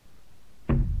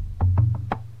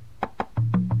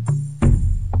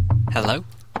Hello,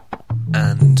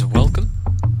 and welcome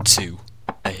to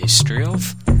A History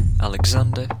of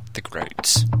Alexander the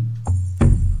Great.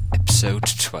 Episode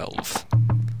 12.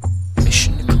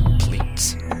 Mission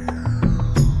complete.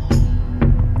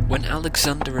 When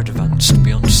Alexander advanced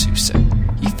beyond Susa,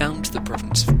 he found the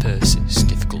province of Persis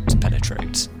difficult to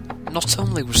penetrate. Not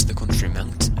only was the country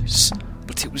mountainous,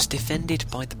 but it was defended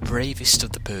by the bravest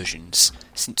of the Persians,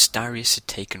 since Darius had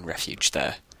taken refuge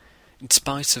there. In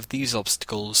spite of these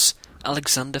obstacles,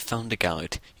 Alexander found a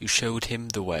guide who showed him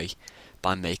the way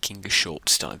by making a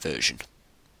short diversion.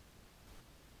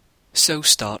 So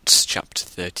starts chapter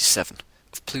 37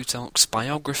 of Plutarch's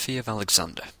biography of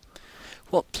Alexander.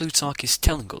 What Plutarch is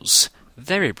telling us,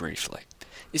 very briefly,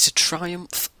 is a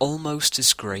triumph almost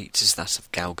as great as that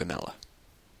of Gaugamela.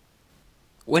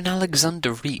 When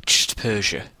Alexander reached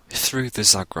Persia through the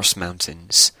Zagros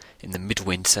mountains in the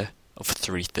midwinter of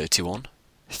 330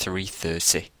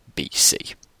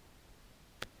 BC.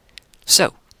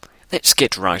 So, let's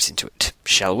get right into it,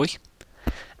 shall we?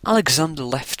 Alexander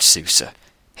left Susa,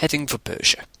 heading for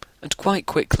Persia, and quite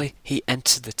quickly he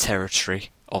entered the territory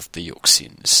of the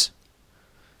Euxines.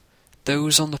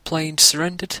 Those on the plain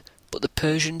surrendered, but the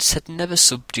Persians had never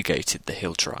subjugated the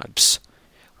hill tribes.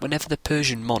 Whenever the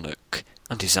Persian monarch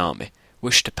and his army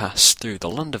wished to pass through the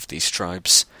land of these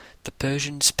tribes, the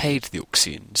Persians paid the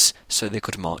Euxines so they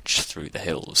could march through the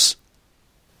hills.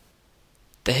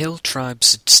 The hill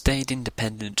tribes had stayed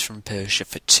independent from Persia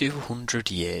for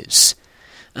 200 years,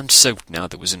 and so now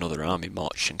there was another army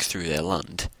marching through their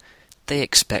land. They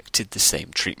expected the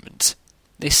same treatment.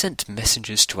 They sent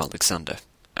messengers to Alexander,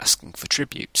 asking for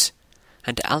tribute,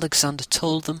 and Alexander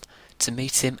told them to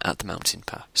meet him at the mountain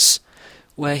pass,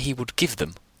 where he would give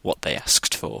them what they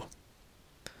asked for.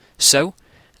 So,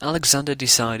 Alexander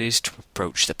decided to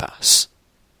approach the pass,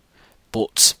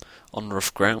 but on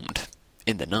rough ground,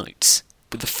 in the night,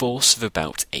 with a force of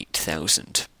about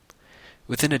 8,000.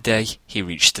 Within a day he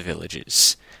reached the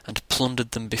villages, and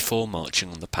plundered them before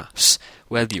marching on the pass,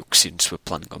 where the Euxines were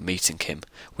planning on meeting him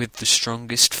with the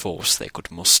strongest force they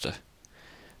could muster.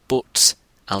 But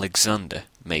Alexander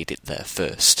made it there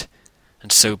first,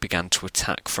 and so began to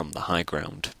attack from the high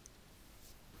ground.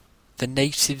 The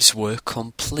natives were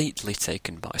completely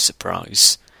taken by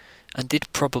surprise, and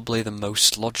did probably the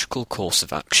most logical course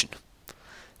of action.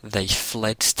 They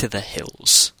fled to the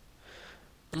hills.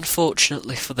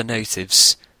 Unfortunately for the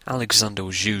natives, Alexander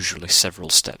was usually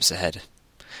several steps ahead,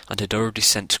 and had already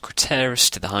sent Craterus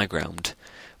to the high ground,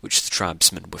 which the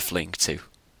tribesmen were fleeing to.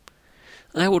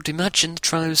 I would imagine the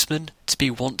tribesmen to be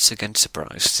once again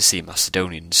surprised to see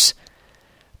Macedonians,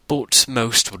 but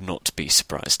most would not be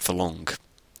surprised for long.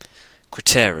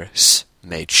 Craterus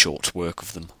made short work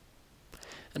of them.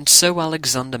 And so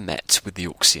Alexander met with the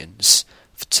Euxines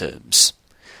for terms.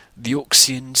 The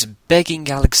Euxines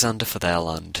begging Alexander for their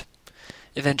land.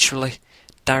 Eventually,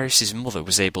 Darius's mother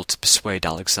was able to persuade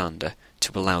Alexander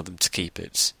to allow them to keep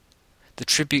it. The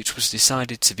tribute was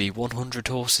decided to be 100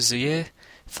 horses a year,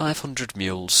 500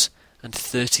 mules, and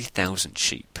 30,000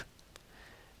 sheep.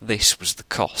 This was the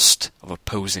cost of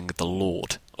opposing the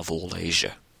Lord of all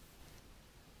Asia.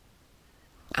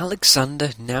 Alexander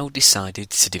now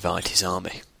decided to divide his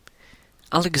army.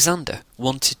 Alexander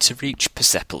wanted to reach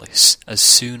Persepolis as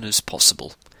soon as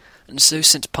possible, and so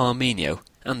sent Parmenio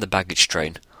and the baggage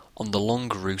train on the long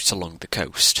route along the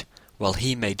coast, while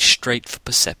he made straight for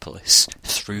Persepolis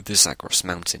through the Zagros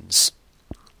mountains.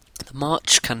 The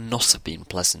march cannot have been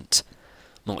pleasant,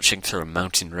 marching through a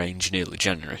mountain range in early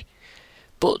January,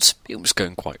 but it was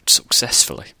going quite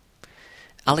successfully.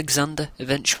 Alexander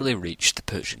eventually reached the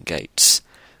Persian Gates,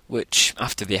 which,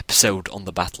 after the episode on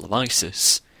the Battle of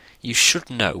Issus, you should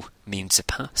know means a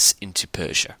pass into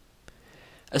Persia.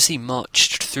 As he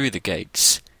marched through the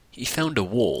gates, he found a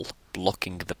wall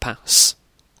blocking the pass.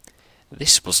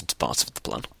 This wasn't part of the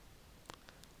plan.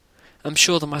 I'm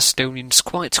sure the Macedonians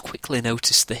quite quickly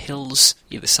noticed the hills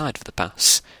either side of the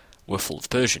pass were full of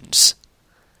Persians.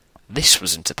 This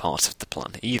wasn't a part of the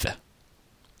plan either.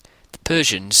 The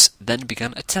Persians then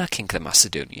began attacking the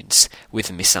Macedonians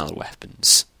with missile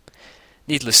weapons.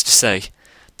 Needless to say,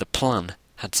 the plan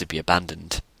had to be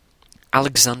abandoned.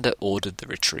 Alexander ordered the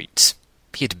retreat.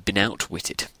 He had been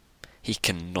outwitted. He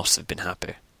cannot have been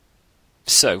happy.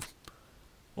 So,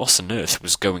 what on earth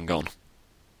was going on?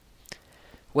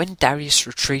 When Darius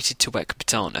retreated to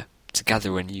Ecbatana to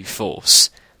gather a new force,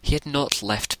 he had not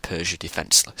left Persia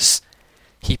defenceless.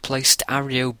 He placed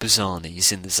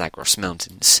Ariobarzanes in the Zagros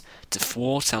mountains to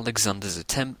thwart Alexander's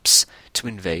attempts to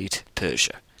invade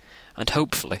Persia, and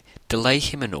hopefully delay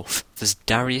him enough for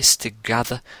Darius to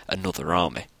gather another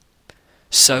army.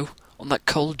 So, On that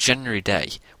cold January day,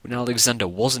 when Alexander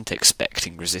wasn't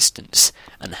expecting resistance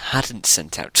and hadn't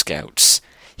sent out scouts,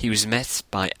 he was met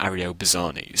by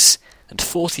Ariobarzanes and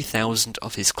 40,000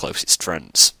 of his closest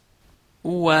friends.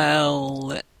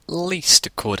 Well, at least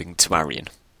according to Arrian.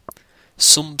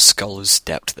 Some scholars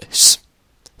doubt this.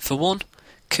 For one,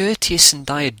 Curtius and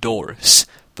Diodorus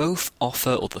both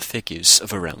offer other figures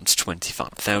of around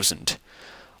 25,000,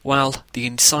 while the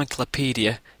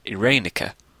Encyclopaedia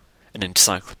Iranica, an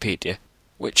encyclopedia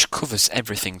which covers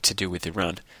everything to do with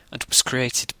Iran and was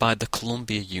created by the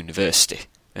Columbia University,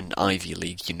 an Ivy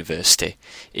League university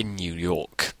in New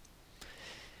York,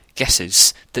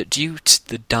 guesses that due to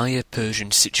the dire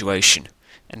Persian situation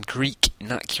and Greek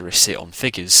inaccuracy on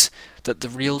figures, that the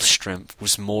real strength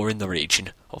was more in the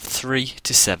region of 3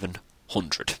 to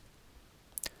 700.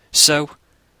 So,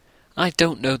 I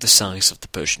don't know the size of the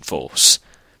Persian force,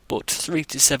 but 3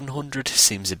 to 700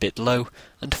 seems a bit low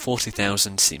and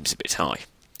 40,000 seems a bit high,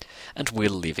 and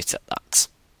we'll leave it at that.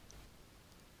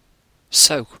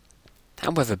 So,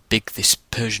 however big this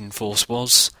Persian force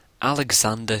was,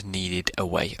 Alexander needed a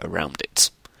way around it.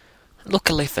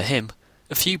 Luckily for him,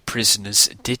 a few prisoners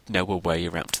did know a way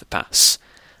around the pass,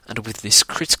 and with this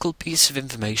critical piece of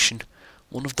information,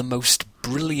 one of the most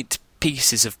brilliant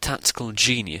pieces of tactical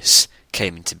genius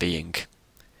came into being.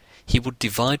 He would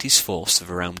divide his force of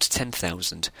around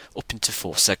 10,000 up into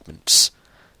 4 segments.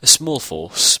 A small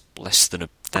force, less than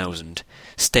 1,000,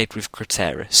 stayed with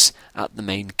Craterus at the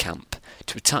main camp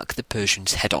to attack the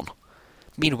Persians head-on.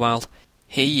 Meanwhile,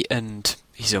 he and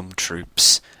his own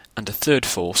troops, and a third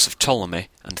force of Ptolemy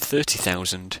and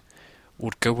 30,000,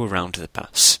 would go around the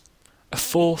pass. A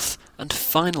fourth and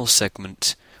final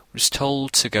segment was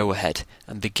told to go ahead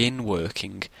and begin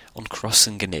working on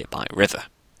crossing a nearby river.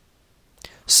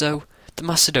 So, the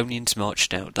Macedonians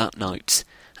marched out that night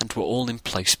and were all in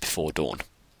place before dawn.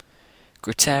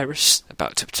 Craterus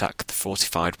about to attack the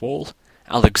fortified wall,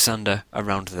 Alexander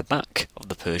around the back of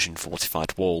the Persian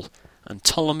fortified wall, and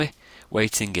Ptolemy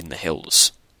waiting in the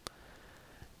hills.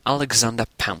 Alexander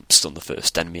pounced on the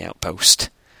first enemy outpost,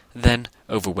 then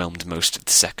overwhelmed most of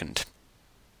the second.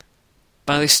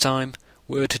 By this time,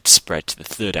 word had spread to the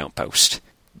third outpost,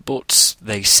 but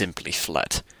they simply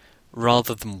fled,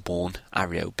 rather than warn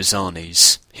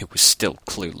Ariobarzanes, who was still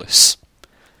clueless.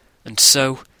 And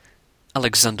so,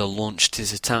 Alexander launched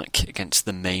his attack against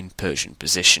the main Persian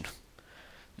position.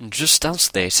 And just as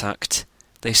they attacked,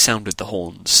 they sounded the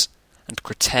horns, and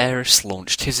Craterus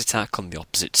launched his attack on the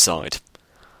opposite side.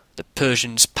 The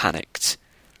Persians panicked,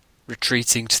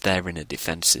 retreating to their inner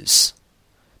defences.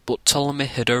 But Ptolemy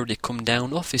had already come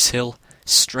down off his hill,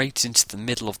 straight into the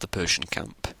middle of the Persian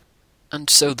camp. And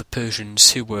so the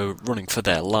Persians, who were running for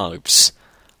their lives,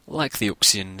 like the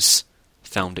Uxians,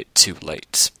 found it too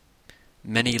late.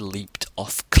 Many leaped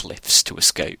off cliffs to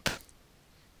escape.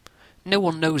 No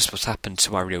one knows what happened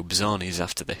to Ariobarzanes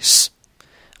after this.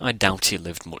 I doubt he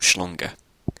lived much longer,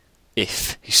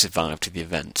 if he survived the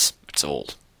event at all.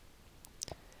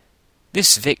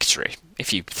 This victory,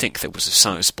 if you think there was a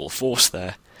sizable force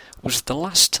there, was the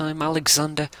last time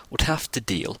Alexander would have to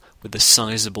deal with a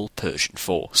sizable Persian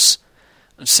force,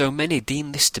 and so many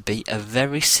deem this to be a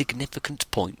very significant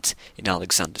point in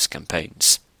Alexander's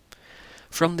campaigns.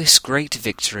 From this great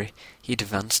victory he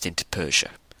advanced into Persia,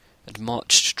 and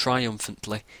marched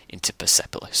triumphantly into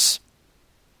Persepolis.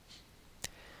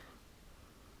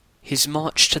 His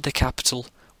march to the capital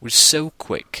was so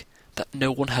quick that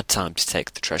no one had time to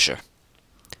take the treasure.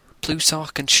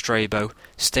 Plutarch and Strabo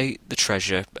state the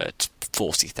treasure at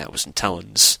 40,000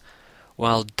 talents,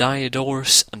 while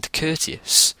Diodorus and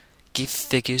Curtius give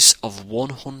figures of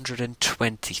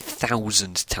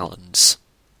 120,000 talents.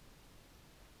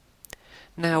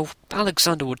 Now,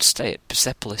 Alexander would stay at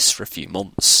Persepolis for a few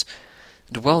months,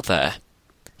 and while there,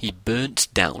 he burnt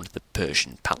down the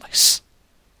Persian palace.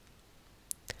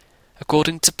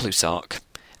 According to Plutarch,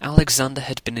 Alexander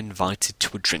had been invited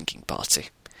to a drinking party,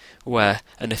 where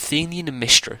an Athenian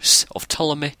mistress of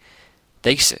Ptolemy,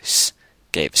 Thesis,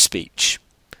 gave a speech,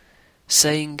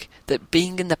 saying that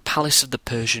being in the palace of the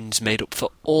Persians made up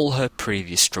for all her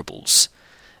previous troubles,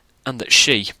 and that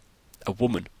she, a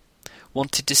woman,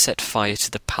 wanted to set fire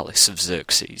to the palace of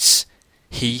Xerxes,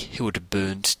 he who had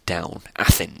burned down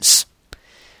Athens.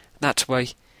 That way,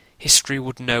 history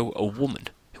would know a woman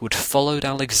who had followed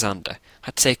Alexander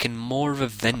had taken more of a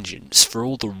vengeance for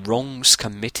all the wrongs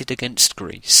committed against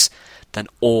Greece than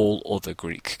all other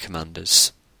Greek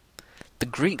commanders. The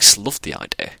Greeks loved the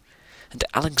idea, and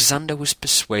Alexander was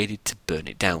persuaded to burn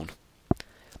it down.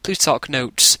 Plutarch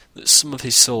notes that some of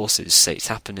his sources say it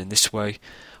happened in this way,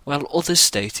 while others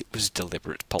state it was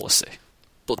deliberate policy,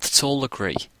 but that all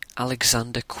agree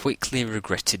Alexander quickly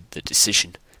regretted the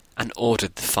decision and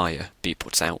ordered the fire be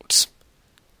put out.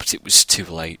 But it was too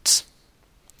late.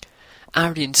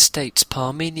 Arrian states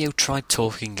Parmenio tried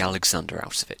talking Alexander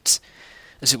out of it,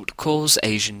 as it would cause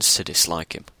Asians to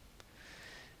dislike him,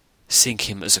 seeing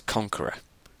him as a conqueror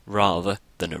rather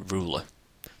than a ruler,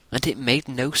 and it made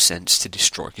no sense to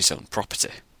destroy his own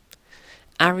property.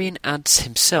 Arrian adds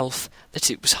himself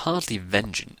that it was hardly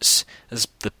vengeance, as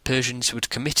the Persians who had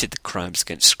committed the crimes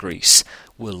against Greece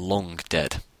were long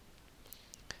dead.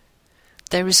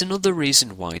 There is another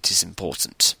reason why it is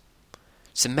important.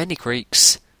 To many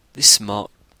Greeks, this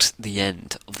marked the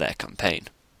end of their campaign.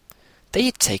 They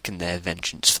had taken their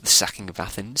vengeance for the sacking of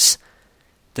Athens,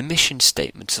 the mission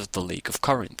statement of the League of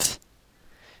Corinth.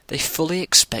 They fully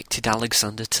expected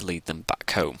Alexander to lead them back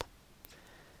home.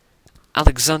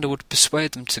 Alexander would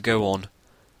persuade them to go on,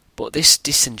 but this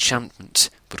disenchantment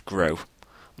would grow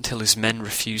until his men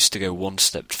refused to go one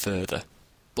step further.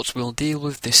 But we'll deal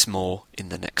with this more in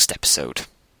the next episode.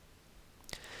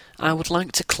 I would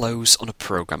like to close on a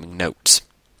programming note.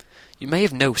 You may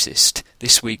have noticed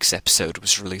this week's episode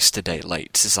was released a day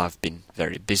late, as I've been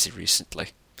very busy recently.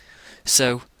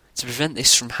 So, to prevent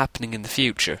this from happening in the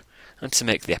future, and to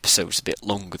make the episodes a bit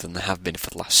longer than they have been for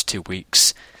the last 2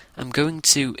 weeks, I'm going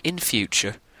to, in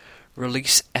future,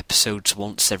 release episodes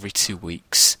once every 2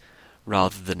 weeks,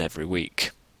 rather than every week.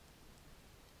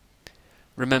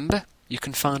 Remember, you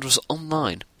can find us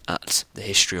online at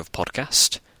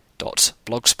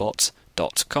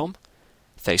thehistoryofpodcast.blogspot.com,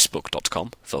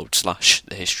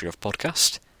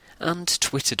 facebook.com/thehistoryofpodcast, and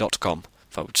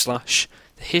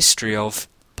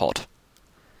twitter.com/thehistoryofpod.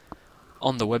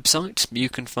 On the website, you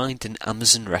can find an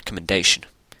Amazon recommendation.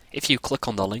 If you click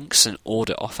on the links and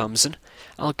order off Amazon,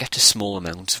 I'll get a small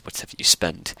amount of whatever you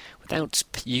spend, without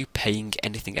you paying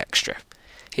anything extra.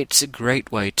 It's a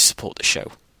great way to support the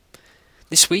show.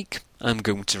 This week, I'm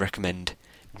going to recommend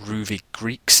Groovy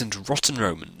Greeks and Rotten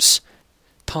Romans,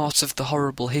 part of the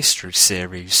Horrible History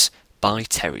series by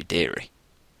Terry Deary.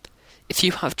 If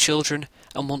you have children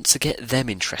and want to get them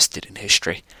interested in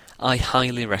history, I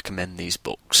highly recommend these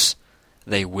books.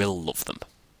 They will love them.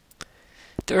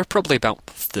 There are probably about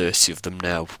 30 of them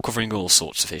now, covering all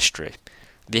sorts of history.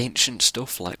 The ancient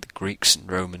stuff like the Greeks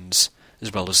and Romans,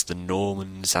 as well as the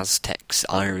Normans, Aztecs,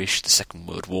 Irish, the Second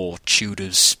World War,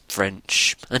 Tudors,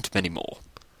 French, and many more.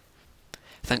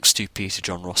 Thanks to Peter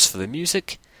John Ross for the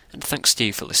music, and thanks to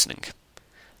you for listening.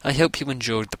 I hope you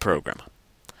enjoyed the programme.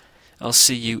 I'll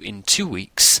see you in 2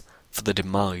 weeks for the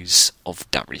demise of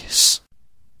Darius.